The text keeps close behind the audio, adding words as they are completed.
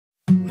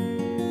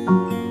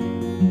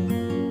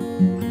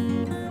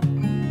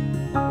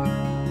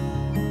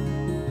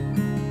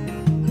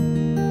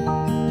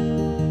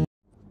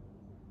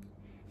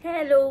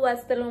Hello,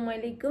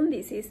 assalamualaikum.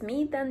 This is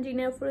me,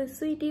 Tanjina for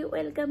Sweety.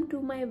 Welcome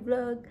to my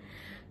vlog.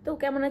 তো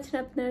কেমন আছেন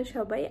আপনারা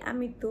সবাই?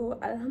 আমি তো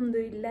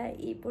আলহামদুলিল্লাহ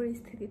এই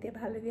পরিস্থিতিতে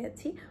ভালোই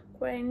আছি।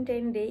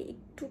 কোয়ারেন্টাইন ডে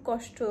একটু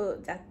কষ্ট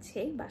যাচ্ছে,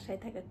 বাসায়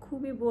থাকা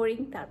খুবই বোরিং,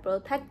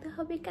 তারপরেও থাকতে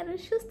হবে কারণ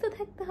সুস্থ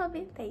থাকতে হবে,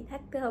 তাই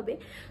থাকতে হবে।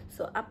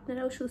 সো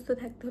আপনারাও সুস্থ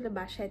থাকতে হলে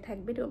বাসায়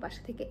থাকবেন এবং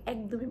বাসা থেকে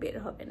একদমই বের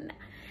হবেন না।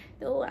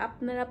 তো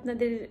আপনারা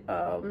আপনাদের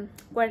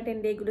কোয়ারেন্টাইন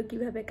ডেগুলো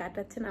কীভাবে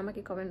কাটাচ্ছেন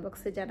আমাকে কমেন্ট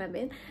বক্সে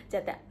জানাবেন,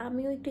 যাতে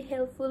আমিও একটু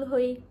হেল্পফুল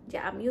হই যে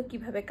আমিও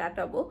কিভাবে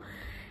কাটাবো।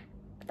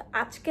 তো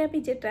আজকে আমি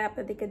যেটা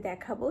আপনাদেরকে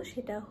দেখাবো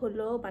সেটা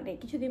হলো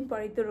কিছুদিন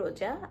পরেই তো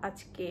রোজা,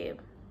 আজকে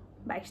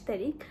 22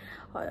 তারিখ,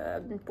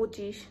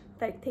 25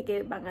 তারিখ থেকে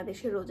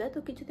বাংলাদেশে রোজা। তো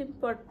কিছুদিন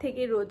পর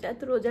থেকে রোজা,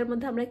 তো রোজার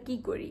মধ্যে আমরা কি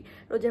করি?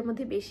 রোজার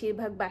মধ্যে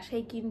বেশিরভাগ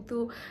বাসায় কিন্তু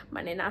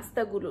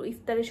নাস্তাগুলো,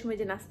 ইফতারের সময়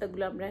যে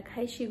নাস্তাগুলো আমরা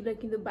খাই সেগুলো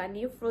কিন্তু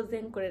বানিয়ে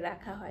ফ্রোজেন করে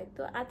রাখা হয়।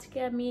 তো আজকে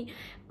আমি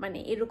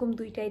এরকম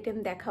দুইটা আইটেম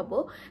দেখাবো।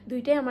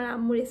 দুইটাই আমার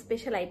আম্মুর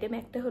স্পেশাল আইটেম।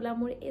 একটা হলো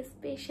আম্মুর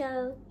স্পেশাল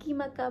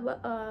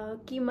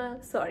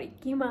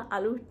কিমা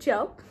আলুর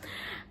চপ,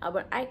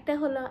 আবার আরেকটা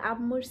হলো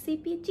আম্মুর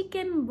সিপি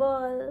চিকেন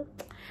বল।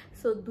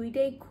 সো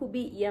দুইটাই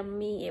খুবই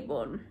ইয়াম্মি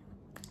এবং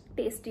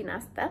টেস্টি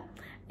নাস্তা,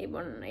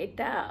 এবং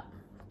এটা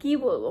কি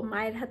বলবো,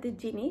 মায়ের হাতের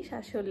জিনিস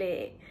আসলে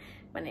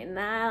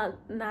না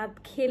না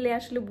খেলে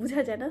আসলে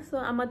বোঝা যায় না। সো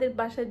আমাদের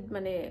বাসায়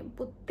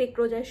প্রত্যেক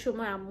রোজার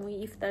সময় আম্মু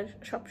ইফতার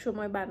সব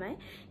সময় বানায়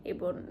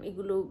এবং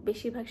এগুলো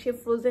বেশিরভাগ সে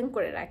ফ্রোজেন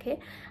করে রাখে।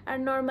 আর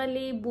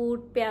নর্মালি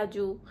বুট,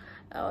 পেঁয়াজু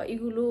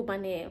এগুলো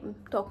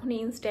তখনই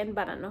ইনস্ট্যান্ট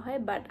বানানো হয়,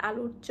 বাট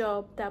আলুর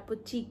চপ, তারপর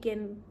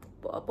চিকেন,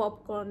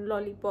 পপকর্ন,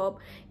 ললিপপ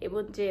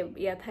এবং যে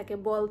থাকে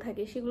বল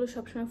থাকে, সেগুলো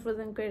সবসময়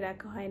ফ্রোজেন করে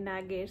রাখা হয়।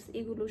 নাগেটস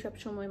এগুলো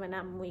সবসময়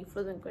আম্মুই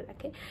ফ্রোজেন করে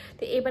রাখে।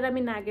 তো এবার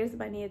আমি নাগেটস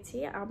বানিয়েছি,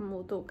 আম্মু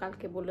তো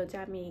কালকে বললো যে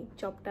আমি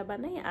চপটা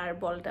বানাই আর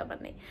বলটা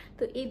বানাই।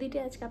 তো এই দুইটা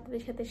আজকে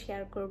আপনাদের সাথে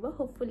শেয়ার করব।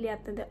 হোপফুলি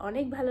আপনাদের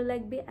অনেক ভালো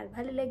লাগবে। আর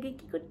ভালো লাগলে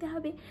কি করতে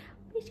হবে?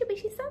 বেশি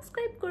বেশি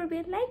সাবস্ক্রাইব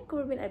করবেন, লাইক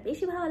করবেন, আর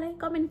বেশি ভালো লাগে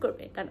কমেন্ট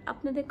করবেন, কারণ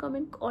আপনাদের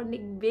কমেন্ট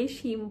অনেক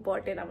বেশি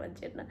ইম্পর্টেন্ট আমার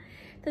জন্য।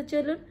 তো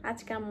চলুন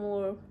আজকে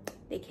আম্মুর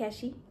দেখে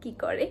আসি কি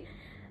করে,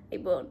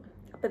 এবং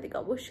আপনাদেরকে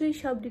অবশ্যই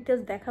সব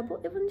ডিটেলস দেখাবো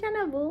এবং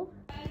জানাবো।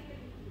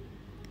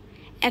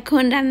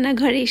 এখন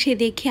রান্নাঘরে এসে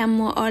দেখি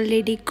আম্মু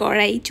অলরেডি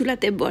কড়াই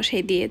চুলাতে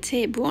বসাই দিয়েছে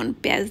এবং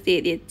পেঁয়াজ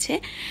দিয়ে দিচ্ছে।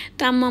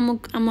 তো আম্মু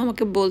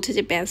আমাকে বলছে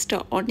যে পেঁয়াজটা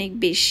অনেক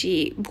বেশি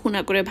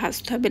ভুনা করে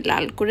ভাজতে হবে,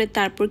 লাল করে,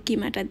 তারপর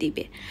কিমাটা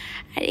দিবে।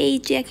 আর এই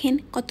যে দেখেন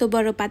কত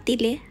বড়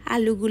পাতিলে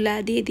আলুগুলা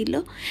দিয়ে দিল।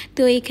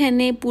 তো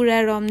এখানে পুরা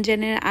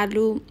রমজানের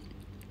আলু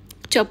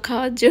চপ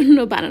খাওয়ার জন্য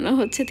বানানো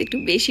হচ্ছে, তো একটু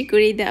বেশি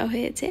করেই দেওয়া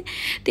হয়েছে।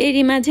 তো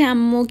এরই মাঝে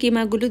আম্মু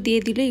কিমাগুলো দিয়ে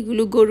দিল,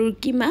 এগুলো গরুর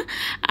কিমা।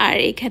 আর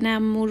এখানে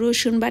আম্মু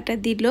রসুন বাটা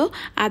দিল,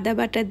 আদা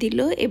বাটা দিল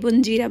এবং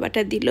জিরা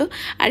বাটা দিল।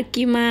 আর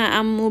কিমা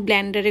আম্মু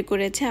ব্লেন্ডারে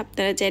করেছে,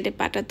 আপনারা চাইলে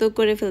পাটাতেও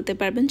করে ফেলতে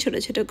পারবেন, ছোট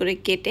ছোট করে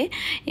কেটে।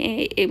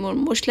 এবং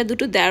মশলা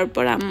দুটো দেওয়ার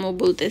পর আম্মু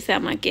বলতেছে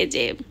আমাকে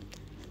যে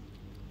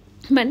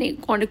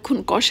অনেকক্ষণ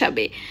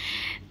কষাবে।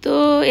 তো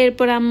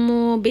এরপর আম্মু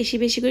বেশি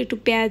বেশি করে একটু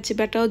পেঁয়াজ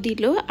বাটাও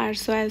দিল আর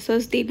সয়া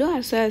সস দিল।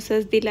 আর সয়া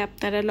সস দিলে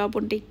আপনারা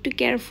লবণটা একটু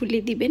কেয়ারফুলি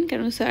দিবেন,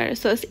 কারণ সয়া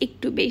সস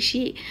একটু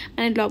বেশি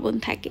লবণ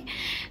থাকে।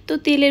 তো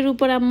তেলের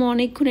উপর আম্মু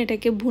অনেকক্ষণ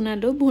এটাকে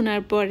ভুনালো।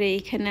 ভুনার পরে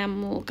এখানে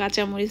আম্মু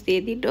কাঁচামরিচ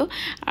দিয়ে দিল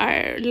আর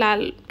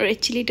লাল রেড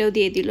চিলিটাও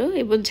দিয়ে দিল,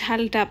 এবং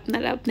ঝালটা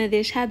আপনারা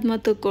আপনাদের স্বাদ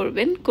মতো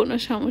করবেন, কোনো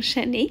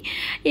সমস্যা নেই।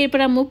 এরপর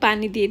আম্মু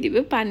পানি দিয়ে দিবে,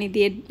 পানি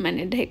দিয়ে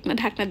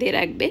ঢাকনা দিয়ে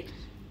রাখবে।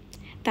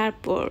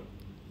 তারপর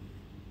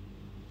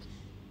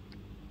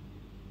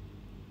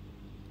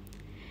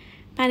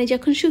পানি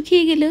যখন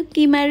শুকিয়ে গেল,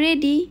 কিমা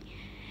রেডি।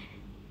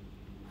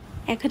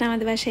 এখন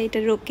আমাদের বাসায় এটা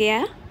রোকেয়া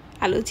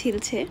আলু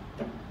ছিলছে।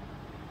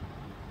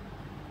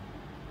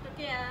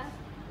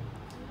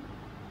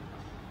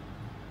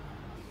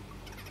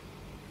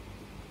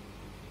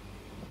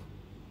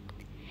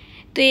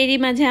 তো এরই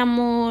মাঝে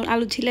আম্মু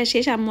আলু ছিলা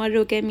শেষ, আম্মু আর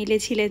রোকেয়া মিলে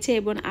ছিলেছে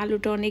এবং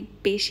আলুটা অনেক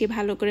বেশি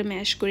ভালো করে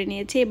ম্যাশ করে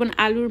নিয়েছে। এবং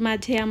আলুর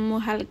মাঝে আম্মু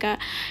হালকা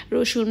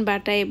রসুন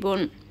বাটা এবং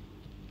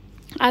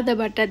আদা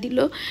বাটা দিল,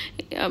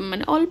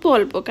 অল্প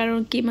অল্প, কারণ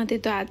কিমাতে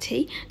তো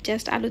আছেই,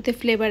 জাস্ট আলুতে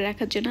ফ্লেভার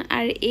রাখার জন্য।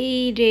 আর এই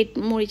রেড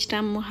মরিচটা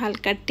আম্মু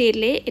হালকা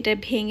তেলে এটা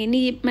ভেঙে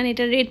নিয়ে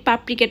এটা রেড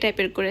পাপরিকা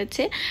টাইপের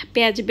করেছে।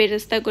 পেঁয়াজ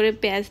বেরেস্তা করে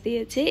পেঁয়াজ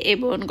দিয়েছে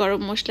এবং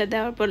গরম মশলা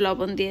দেওয়ার পর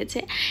লবণ দিয়েছে,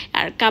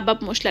 আর কাবাব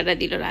মশলাটা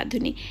দিল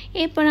রাঁধুনি।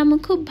 এরপর আম্মু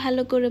খুব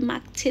ভালো করে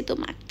মাখছে।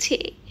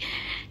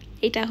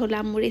 এটা হলো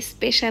আম্মুর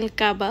স্পেশাল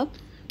কাবাব।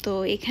 তো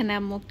এখানে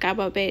আম্মু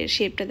কাবাবের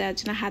শেপটা দেওয়ার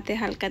জন্য হাতে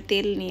হালকা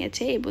তেল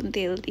নিয়েছে এবং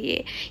তেল দিয়ে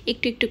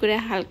একটু একটু করে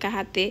হালকা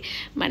হাতে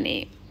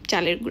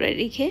চালের গুঁড়া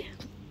রেখে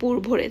পুর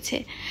ভরেছে।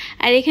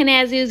 আর এখানে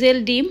অ্যাজ ইউজুয়াল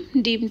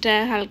ডিমটা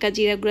হালকা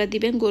জিরা গুঁড়া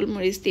দিবেন,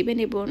 গোলমরিচ দিবেন,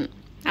 এবং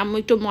আম্মু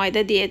একটু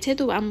ময়দা দিয়েছে।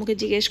 তো আম্মুকে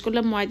জিজ্ঞেস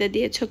করলাম ময়দা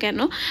দিয়েছো কেন?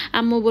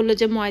 আম্মু বললো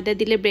যে ময়দা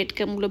দিলে ব্রেড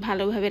ক্রাম্বগুলো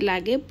ভালোভাবে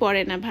লাগে,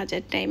 পড়ে না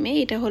ভাজার টাইমে।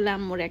 এটা হলো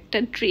আম্মুর একটা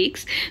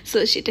ট্রিক্স, সো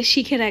সেটা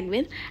শিখে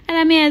রাখবেন। আর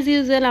আমি অ্যাজ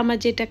ইউজুয়াল আমার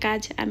যেটা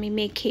কাজ, আমি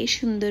মেখে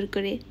সুন্দর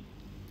করে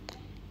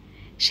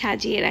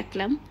সাজিয়ে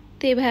রাখলাম।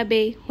 তো এভাবে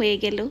হয়ে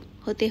গেল,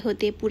 হতে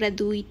হতে পুরা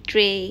 2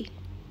 ট্রে,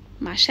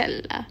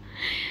 মাশাল্লাহ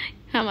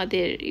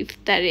আমাদের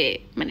ইফতারে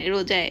মানে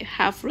রোজায়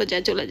হাফ রোজা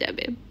চলে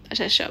যাবে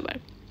বাসার সবার।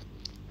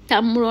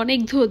 আম্মুর অনেক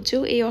ধৈর্য,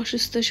 এই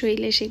অসুস্থ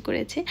শরীরে সে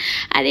করেছে।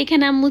 আর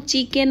এখানে আম্মু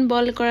চিকেন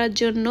বল করার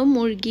জন্য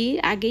মুরগি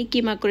আগেই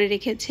কিমা করে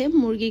রেখেছে।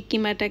 মুরগির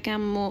কিমাটাকে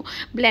আম্মু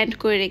ব্লেন্ড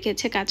করে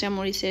রেখেছে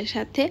কাঁচামরিচের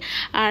সাথে।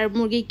 আর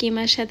মুরগির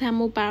কিমার সাথে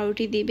আম্মু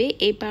পাউরুটি দিবে,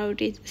 এই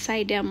পাউরুটির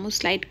সাইডে আম্মু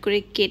স্লাইড করে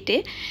কেটে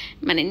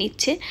মানে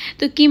নিচ্ছে।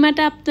 তো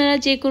কিমাটা আপনারা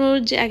যে কোনো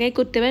জায়গায়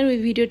করতে পারেন, ওই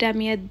ভিডিওটা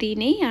আমি আর দিই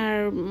নেই। আর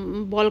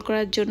বল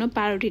করার জন্য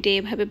পাউরুটিটা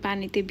এভাবে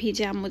পানিতে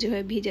ভিজে আম্মু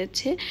যেভাবে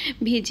ভিজাচ্ছে,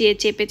 ভিজিয়ে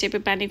চেপে চেপে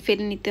পানি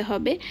ফেলে নিতে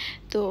হবে।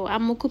 তো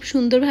আম্মু খুব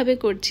সুন্দরভাবে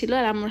করছিল,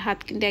 আর আম্মুর হাত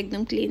কিন্তু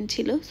একদম ক্লিন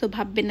ছিল। সো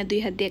ভাববেন না 2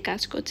 হাত দিয়ে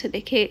কাজ করছে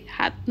দেখে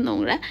হাত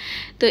নোংরা।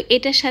 তো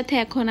এটার সাথে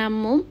এখন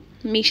আম্মু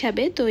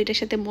মিশাবে, তো এটার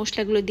সাথে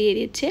মশলাগুলো দিয়ে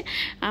দিচ্ছে।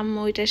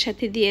 আম্মু এটার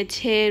সাথে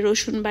দিয়েছে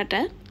রসুন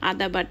বাটা,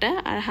 আদা বাটা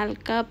আর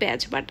হালকা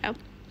পেঁয়াজ বাটা।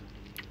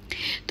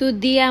 তো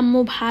দিয়ে আম্মু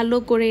ভালো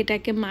করে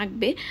এটাকে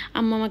মাখবে।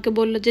 আম্মু আমাকে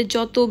বললো যে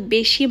যত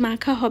বেশি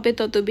মাখা হবে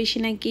তত বেশি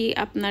নাকি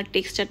আপনার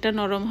টেক্সচারটা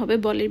নরম হবে,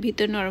 বলের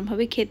ভিতর নরম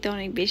হবে, খেতে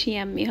অনেক বেশি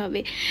ইয়াম্মি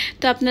হবে।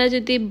 তো আপনারা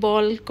যদি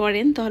বল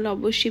করেন তাহলে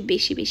অবশ্যই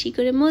বেশি বেশি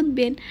করে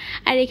মথবেন।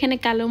 আর এখানে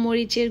কালো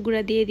মরিচের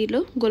গুঁড়া দিয়ে দিল,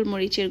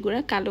 গোলমরিচের গুঁড়া,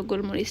 কালো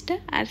গোলমরিচটা,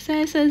 আর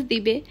সয়া সস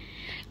দিবে।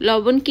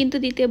 লবণ কিন্তু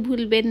দিতে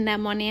ভুলবেন না,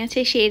 মনে আছে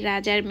সেই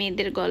রাজার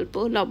মেয়েদের গল্প,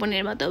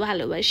 লবণের মতো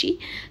ভালোবাসি।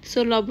 সো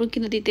লবণ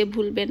কিন্তু দিতে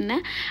ভুলবেন না।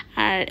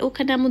 আর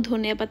ওখানে আম্মু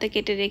ধনিয়া পাতা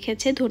কেটে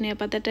রেখেছে, ধনিয়া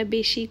পাতাটা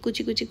বেশি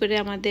কুচি কুচি করে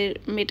আমাদের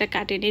মেয়েটা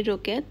কাটেনি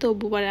রোকে,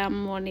 তবু পরে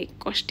আম্মু অনেক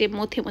কষ্টে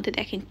মথে মথে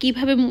দেখেন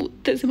কীভাবে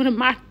মুড়তেছে, মানে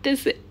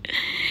মারতেছে।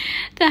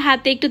 তো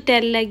হাতে একটু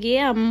তেল লাগিয়ে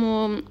আম্মু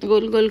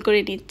গোল গোল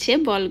করে নিচ্ছে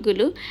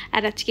বলগুলো।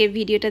 আর আজকে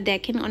ভিডিওটা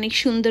দেখেন, অনেক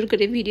সুন্দর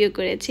করে ভিডিও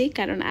করেছি,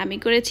 কারণ আমি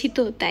করেছি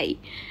তো তাই।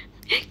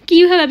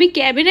 কীভাবে আমি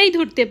ক্যামেরাই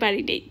ধরতে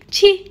পারিনি,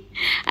 ছি।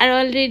 আর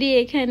অলরেডি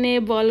এখানে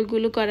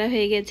বলগুলো করা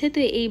হয়ে গেছে। তো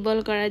এই বল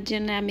করার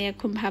জন্য আমি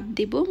এখন ভাপ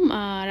দিব।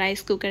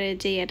 রাইস কুকারের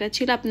যে এটা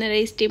ছিল, আপনারা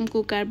স্টিম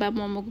কুকার বা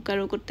মোমো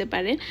কুকারও করতে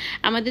পারেন,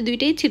 আমাদের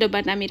দুইটাই ছিল,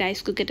 বাট আমি রাইস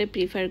কুকারটা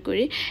প্রিফার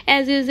করি।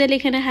 অ্যাজ ইউজুয়াল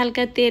এখানে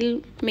হালকা তেল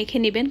মেখে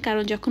নেবেন,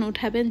 কারণ যখন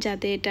উঠাবেন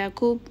যাতে এটা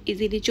খুব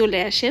ইজিলি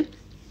চলে আসে।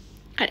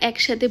 আর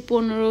একসাথে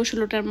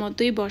 15-16টার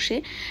মতোই বসে,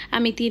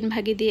 আমি 3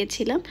 ভাগে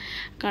দিয়েছিলাম,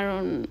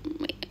 কারণ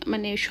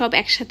মানে সব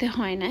একসাথে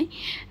হয় নাই।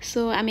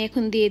 সো আমি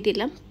এখন দিয়ে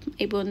দিলাম,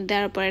 এবং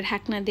দেওয়ার পরে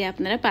ঢাকনা দিয়ে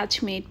আপনারা 5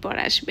 মিনিট পর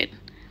আসবেন।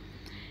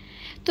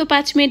 তো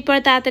 5 মিনিট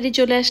পরে তাড়াতাড়ি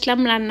চলে আসলাম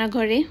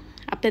রান্নাঘরে।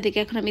 আপনাদেরকে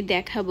এখন আমি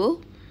দেখাবো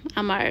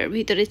আমার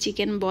ভিতরে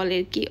চিকেন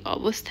বলের কি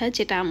অবস্থা,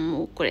 যেটা আম্মু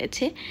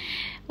করেছে।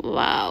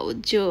 ওয়াও,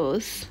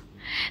 জোস।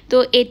 তো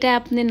এটা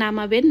আপনি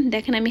নামাবেন,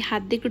 দেখেন আমি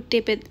হাত দিয়ে একটু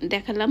টেপে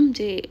দেখালাম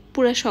যে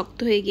পুরো শক্ত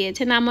হয়ে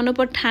গিয়েছে। নামানোর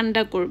পর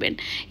ঠান্ডা করবেন,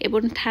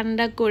 এবং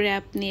ঠান্ডা করে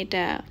আপনি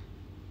এটা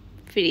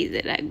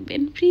ফ্রিজে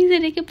রাখবেন, ফ্রিজে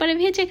রেখে পরে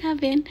ভেজে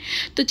খাবেন।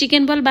 তো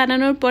চিকেন বল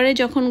বানানোর পরে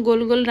যখন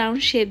গোল গোল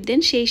রাউন্ড শেপ দেন,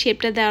 সেই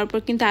শেপটা দেওয়ার পর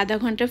কিন্তু আধা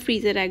ঘন্টা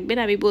ফ্রিজে রাখবেন।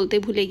 আমি বলতে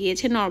ভুলে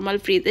গিয়েছি, নর্মাল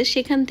ফ্রিজে,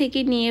 সেখান থেকে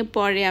নিয়ে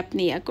পরে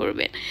আপনি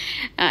করবেন,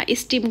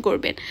 স্টিম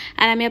করবেন।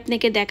 আর আমি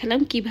আপনাকে দেখালাম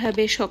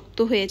কিভাবে শক্ত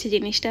হয়েছে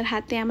জিনিসটার।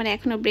 হাতে আমার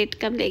এখনও ব্রেড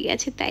কাপ লেগে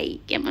আছে, তাই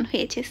কেমন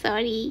হয়েছে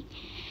সরি।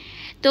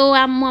 তো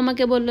আম্মু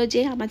আমাকে বললো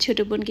যে আমার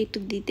ছোটো বোনকে একটু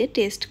দিতে,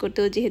 টেস্ট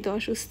করতেও, যেহেতু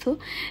অসুস্থ,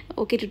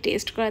 ওকে একটু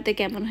টেস্ট করাতে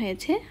কেমন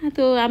হয়েছে।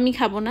 তো আমি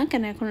খাবো না,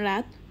 কেন এখন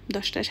রাত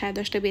 10টা,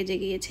 10:30 বেজে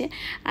গিয়েছে।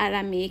 আর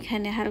আমি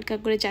এখানে হালকা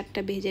করে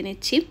 4টা ভেজে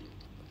নিচ্ছি,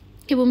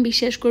 এবং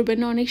বিশ্বাস করবেন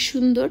না, অনেক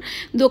সুন্দর,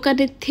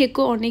 দোকানের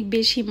থেকেও অনেক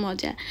বেশি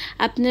মজা।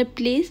 আপনারা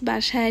প্লিজ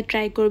বাসায়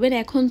ট্রাই করবেন।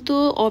 এখন তো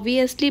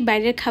অবভিয়াসলি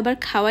বাইরের খাবার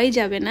খাওয়াই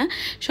যাবে না,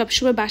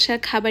 সবসময় বাসার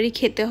খাবারই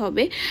খেতে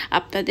হবে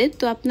আপনাদের।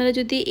 তো আপনারা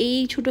যদি এই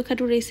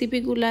ছোটোখাটো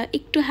রেসিপিগুলা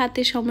একটু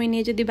হাতে সময়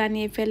নিয়ে যদি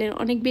বানিয়ে ফেলেন,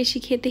 অনেক বেশি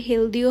খেতে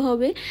হেলদিও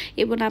হবে,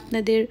 এবং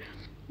আপনাদের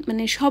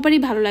মানে সবারই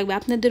ভালো লাগবে,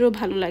 আপনাদেরও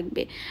ভালো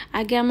লাগবে।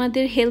 আগে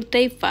আমাদের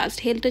হেলথটাই ফার্স্ট,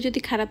 হেলথটা যদি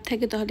খারাপ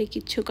থাকে তাহলে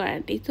কিচ্ছু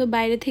করার নেই। তো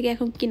বাইরে থেকে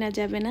এখন কিনা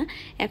যাবে না,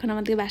 এখন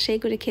আমাদের বাসায়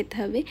করে খেতে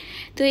হবে।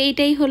 তো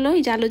এইটাই হলো,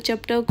 এই আলুর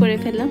চপটাও করে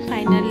ফেললাম,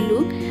 ফাইনাল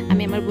লুক।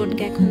 আমি আমার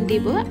বোনকে এখন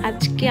দিব।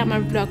 আজকে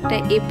আমার ব্লগটা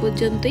এ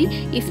পর্যন্তই।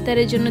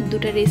 ইফতারের জন্য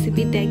 2টা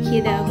রেসিপি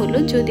দেখিয়ে দেওয়া হলো।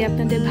 যদি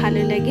আপনাদের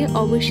ভালো লাগে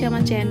অবশ্যই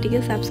আমার চ্যানেলটিকে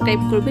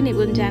সাবস্ক্রাইব করবেন,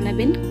 এবং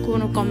জানাবেন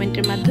কোনো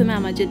কমেন্টের মাধ্যমে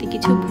আমার যদি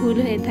কিছু ভুল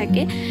হয়ে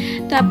থাকে।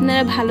 তো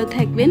আপনারা ভালো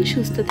থাকবেন,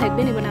 সুস্থ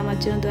থাকবেন, এবং আমার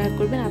জন্য দোয়া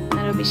করবেন।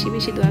 আপনারা বেশি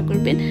বেশি দোয়া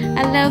করবেন।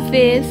 আল্লাহ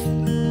হাফেজ।